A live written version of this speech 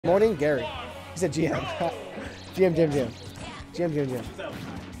Morning, Gary. He said GM. GM.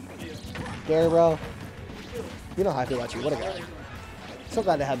 Gary, bro. You know how I feel about you. What a guy. So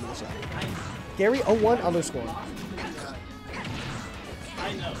glad to have you in the show. Gary01 underscore.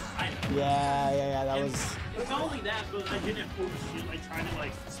 I know. Yeah, that was... It's not only that, but I didn't pull shit, like trying to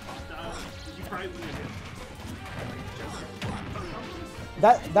like spot down. You probably wouldn't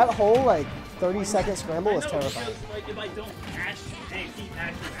have. That whole like 30-second scramble was terrifying. Because, like, if I don't keep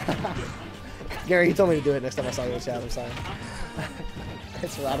Gary, he told me to do it next time I saw you in the chat. I'm sorry.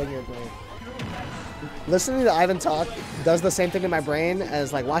 It's rotting your brain. Listening to Ivan talk does the same thing to my brain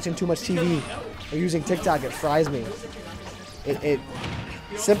as like watching too much TV or using TikTok. It fries me. It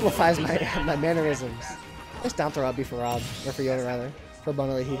simplifies my mannerisms. Nice down throw up B for Rob, or for Yoda rather, for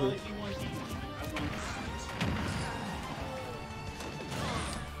Yoderlaheehoo.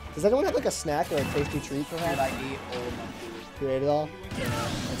 Does anyone have like a snack or a tasty treat perhaps? Did I eat all of my food? You ate it all? Yeah.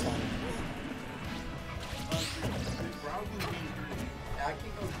 That's fine. I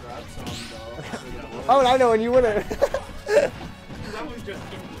can go grab some though. Oh, and I know, and you wouldn't.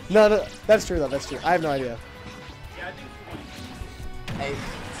 No, that's true though. That's true. I have no idea. Hey.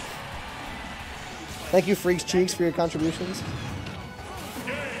 Thank you, Freaks Cheeks, for your contributions.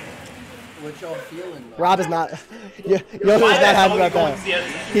 What y'all feeling though? Rob is not. Yoda's not happy about that.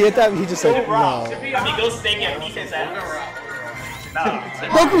 He hit that. He just said no. I mean, go stay at defense at.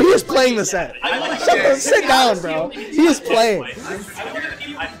 Goku, he is playing the set. Sit down, bro. He is playing.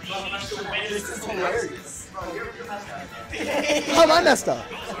 How am I messed up?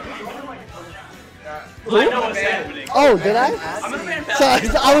 I know what's happening. Oh, did I? I'm a fan. Sorry,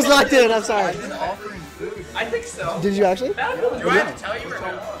 I was locked in. I'm sorry. I think so. Did you actually? Do I have to tell you or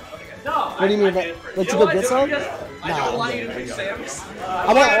no? No. What do you mean? Like to go get some? Nah. I don't want you to pick Sam's.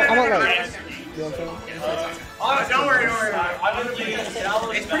 I want like. You know what I'm saying? Oh, don't worry.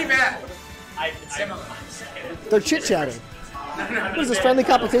 It's pretty bad. They're chit chatting. What is this, friendly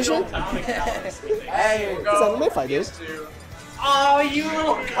competition? Hey, It's an anime fight, dude. Oh, you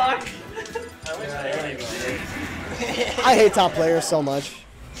little cock. I hate top players so much.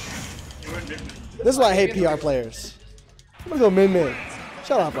 This is why I hate PR players. I'm gonna go mid.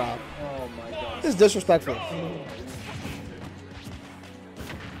 Shut up, Rob. Oh my god. This is disrespectful.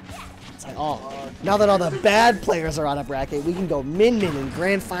 It's like, oh, now that all the bad players are on a bracket, we can go min in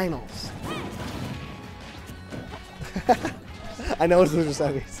grand finals. I know it's loser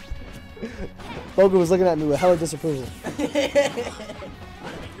semis. Bogu was looking at me with hella disapproval.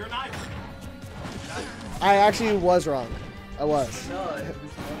 I actually was wrong. I was.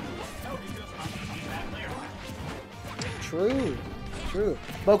 True.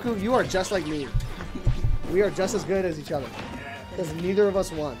 Boku, you are just like me. We are just as good as each other. Because neither of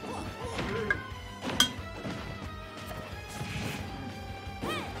us won.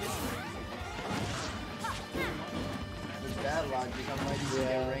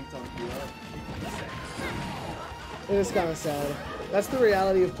 It is kind of sad. That's the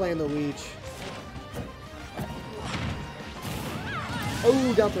reality of playing the Luigi.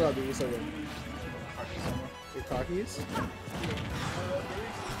 Oh, down throw, dude. So good. Your car keys?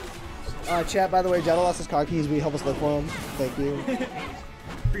 Chat, by the way, Jetta lost his car keys. We help us look for them. Thank you.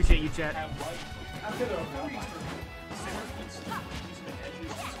 Appreciate you, chat.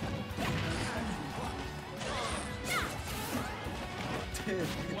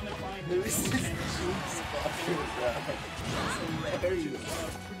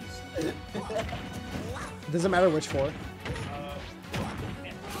 Doesn't matter which four.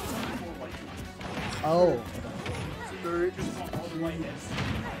 Oh.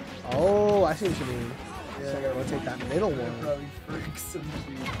 Oh, I see what you mean. So I gotta rotate that middle one.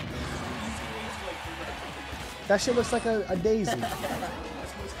 That shit looks like a daisy.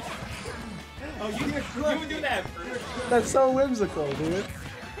 Oh, you would do that. That's so whimsical, dude.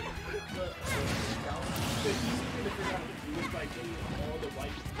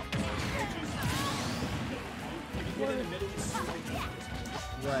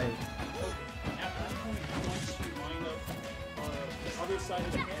 Right.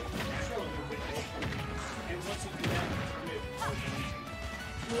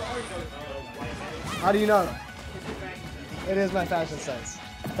 How do you know? It is my fashion sense.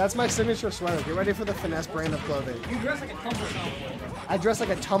 That's my signature sweater. Get ready for the finesse brand of clothing. You dress like a Tumblr soft boy. I dress like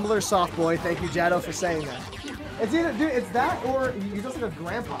a Tumblr soft boy. Thank you, Jado, for saying that. It's either, dude, it's that or you dress like a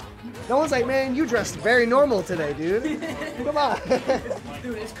grandpa. No one's like, man, you dressed very normal today, dude. Come on.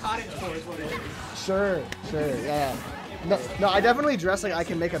 Dude, it's cottage core is what it is. Sure, yeah. No, I definitely dress like I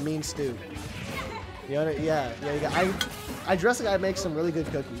can make a mean stew. You know, yeah. I dress like I make some really good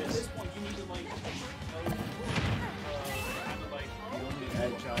cookies.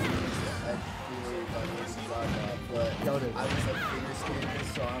 edge on edge theory by Lady Gaga, but Yoder. I was like figure skating,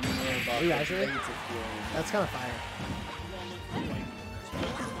 so I'm more about Are you the actually? basic theory. That's kind of fire.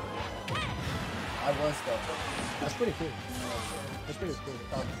 I was though. That's pretty cool. That's pretty cool.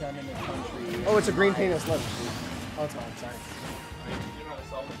 Top 10 in the country. Oh, it's a green penis. Look. Oh, it's fine. Sorry.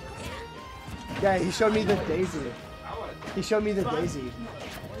 Yeah, he showed me the daisy. He showed me the daisy.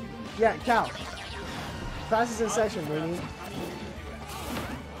 Yeah, Cal. Class is in session, Looney.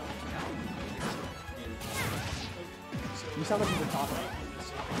 You sound like you've been talking.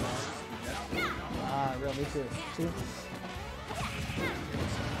 Ah, real, me too. See?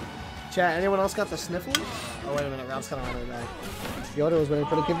 Chat, anyone else got the sniffles? Oh, wait a minute. Rob's kind of running back. Yoder was winning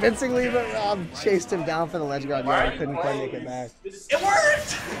pretty convincingly, but Rob chased him down for the ledge guard. Yoder couldn't quite make it back. It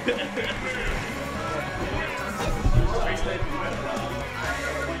worked!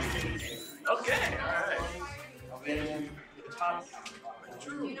 Okay, alright.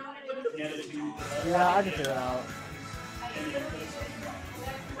 Yeah, I can figure it out.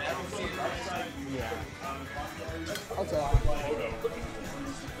 Yeah. I'll tell.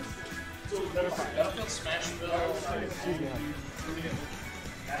 Battlefield Smashville. Excuse me.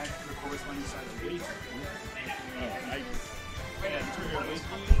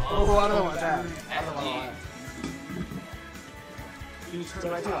 Oh, I don't know about that. I don't know about that. So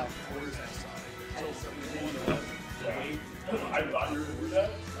I do.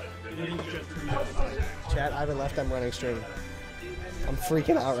 Chat, I haven't left. I'm running straight. I'm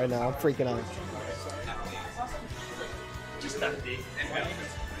freaking out right now. I'm freaking out. Just empty.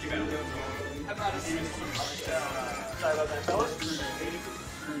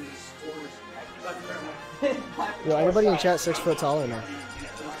 Yo, anybody in chat 6 foot tall or no?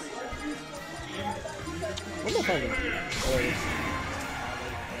 What am I talking about?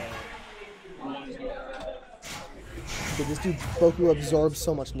 Dude, this dude Boku absorbs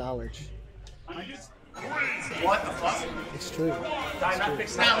so much knowledge. What the fuck? It's true.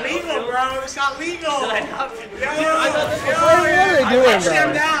 It's not legal, bro. It's not legal. Did I not? What are they doing,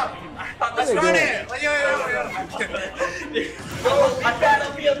 bro? Down. Let's run it. I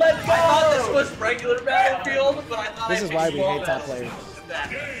Battlefield, let's go! I thought this was regular Battlefield, but I thought This is why we hate top players.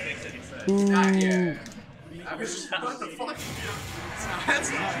 What the fuck? That's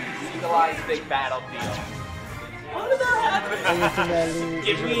not. Legalized big Battlefield. How did that happen?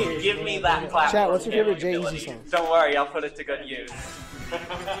 Give me that platform. Chat, what's your favorite Jay-Z song? Don't worry, I'll put it to good use.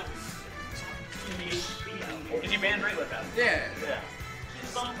 Did you ban regular Battlefield? Yeah.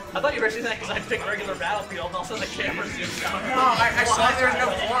 I thought you were saying that because I picked regular Battlefield and also the camera zoomed out. No, I saw there was no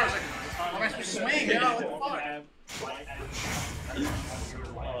floor. I was like, how am I supposed to swing? You know, what the fuck?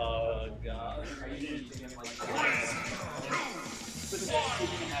 Oh, God.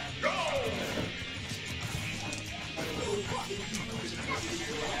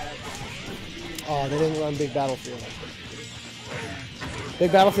 Oh, they didn't run Big Battlefield.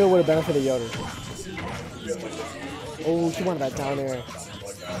 Big Battlefield would have benefited Yoder. Oh, he wanted that down air.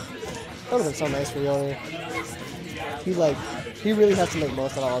 That would have been so nice for Yoder. He really has to make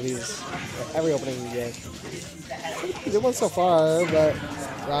most of all of these. Every opening he gets. He did one so far, but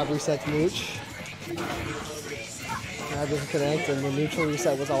Rob resets Mooch. Rob doesn't connect, and the neutral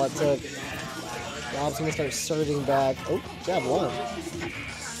reset was all it took. Rob's gonna start surging back. Oh, jab one.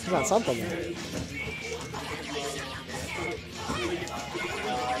 He's on something there.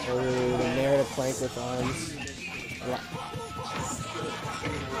 Oh, the narrative plank with arms.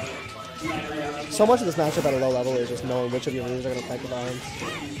 So much of this matchup at a low level is just knowing which of your moves are going to plank with arms.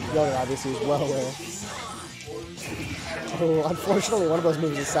 Yoder obviously is well aware. Oh, unfortunately, one of those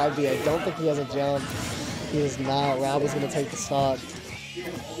moves is side B. I don't think he has a jump. He is not. Rob is going to take the stock.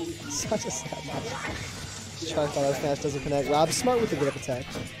 Such a sad match. Shark by smash doesn't connect. Rob's smart with the grip attack.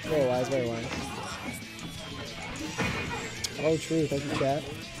 Very wise, very wise. Oh, true. Thank you, chat.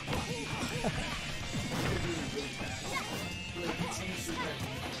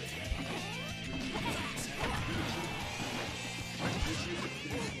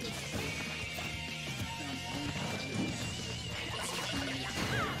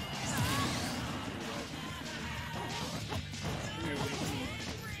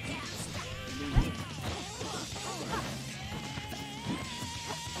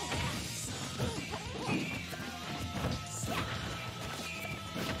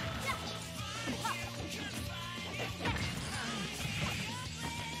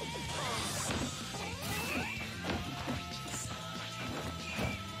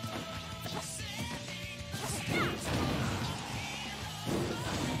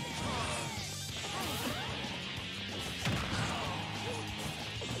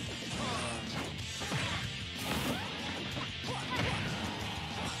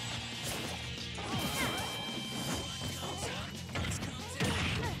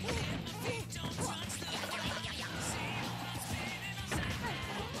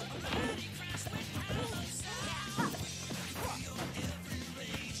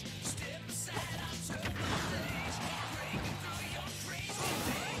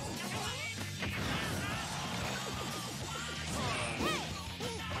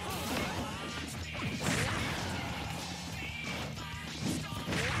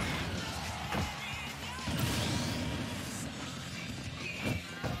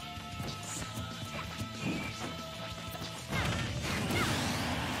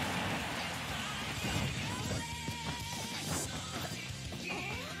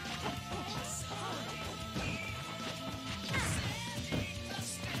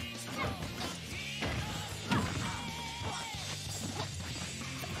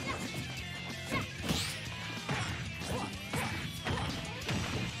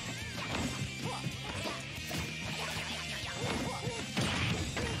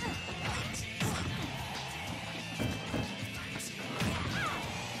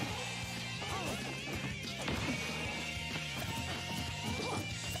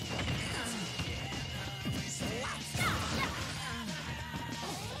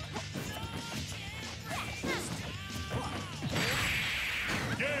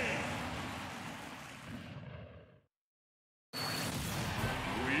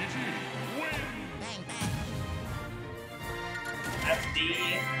 D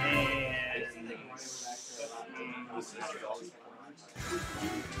and.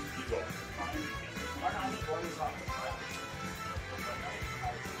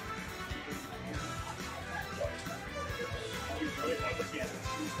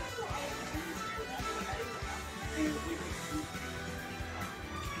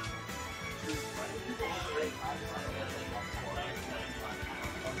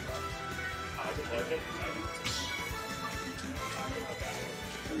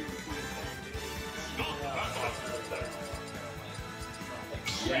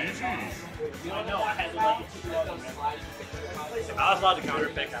 I know, I had to like if I was allowed to counter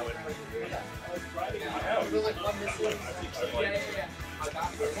pick, I would.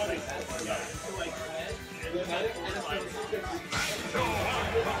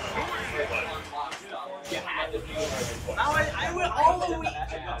 Now I went all the way.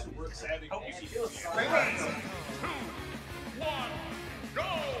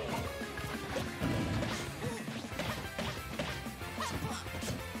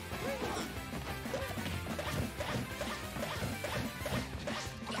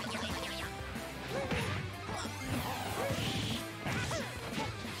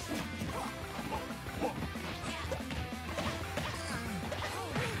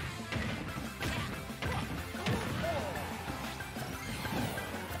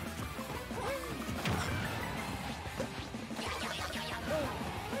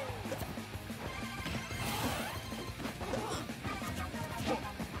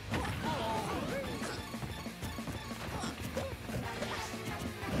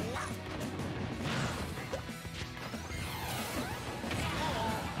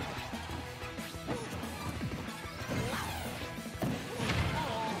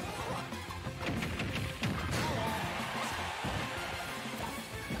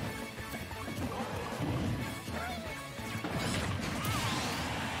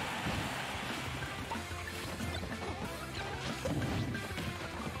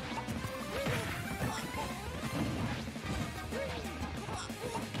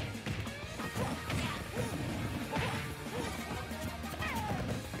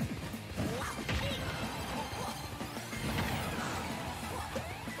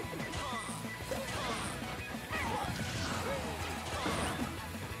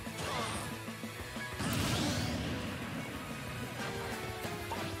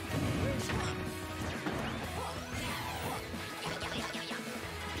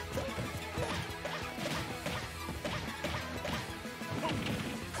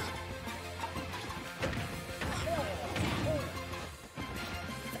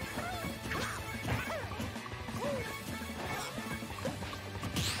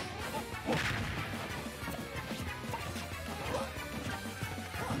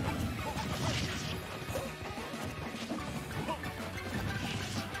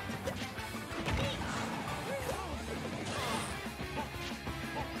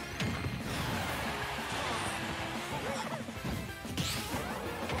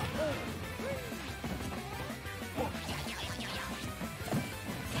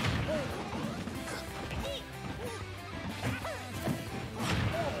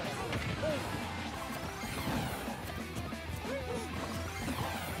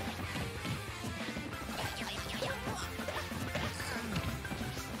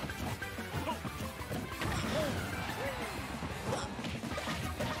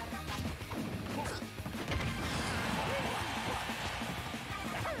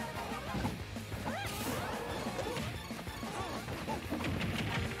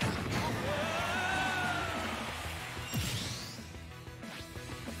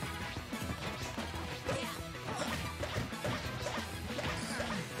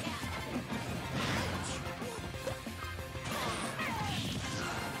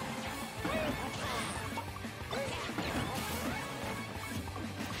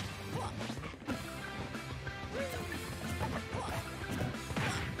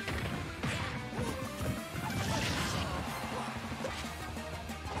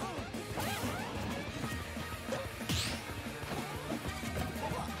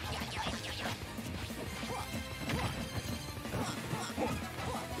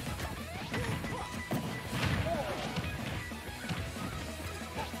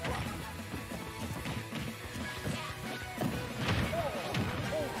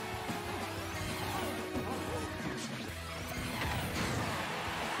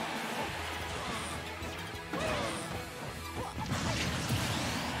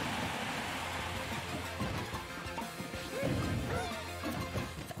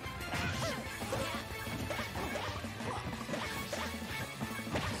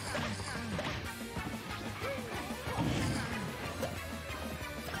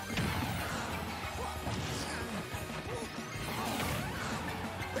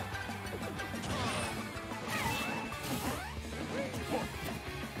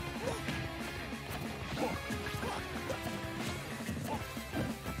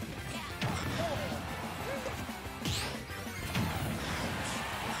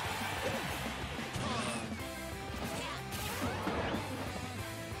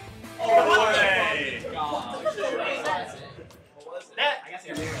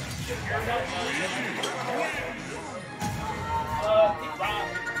 Next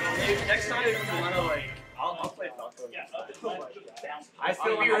time if you wanna like, I'll play Falco. I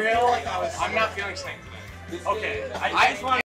feel Be real, I'm not feeling snake today. Okay, I just want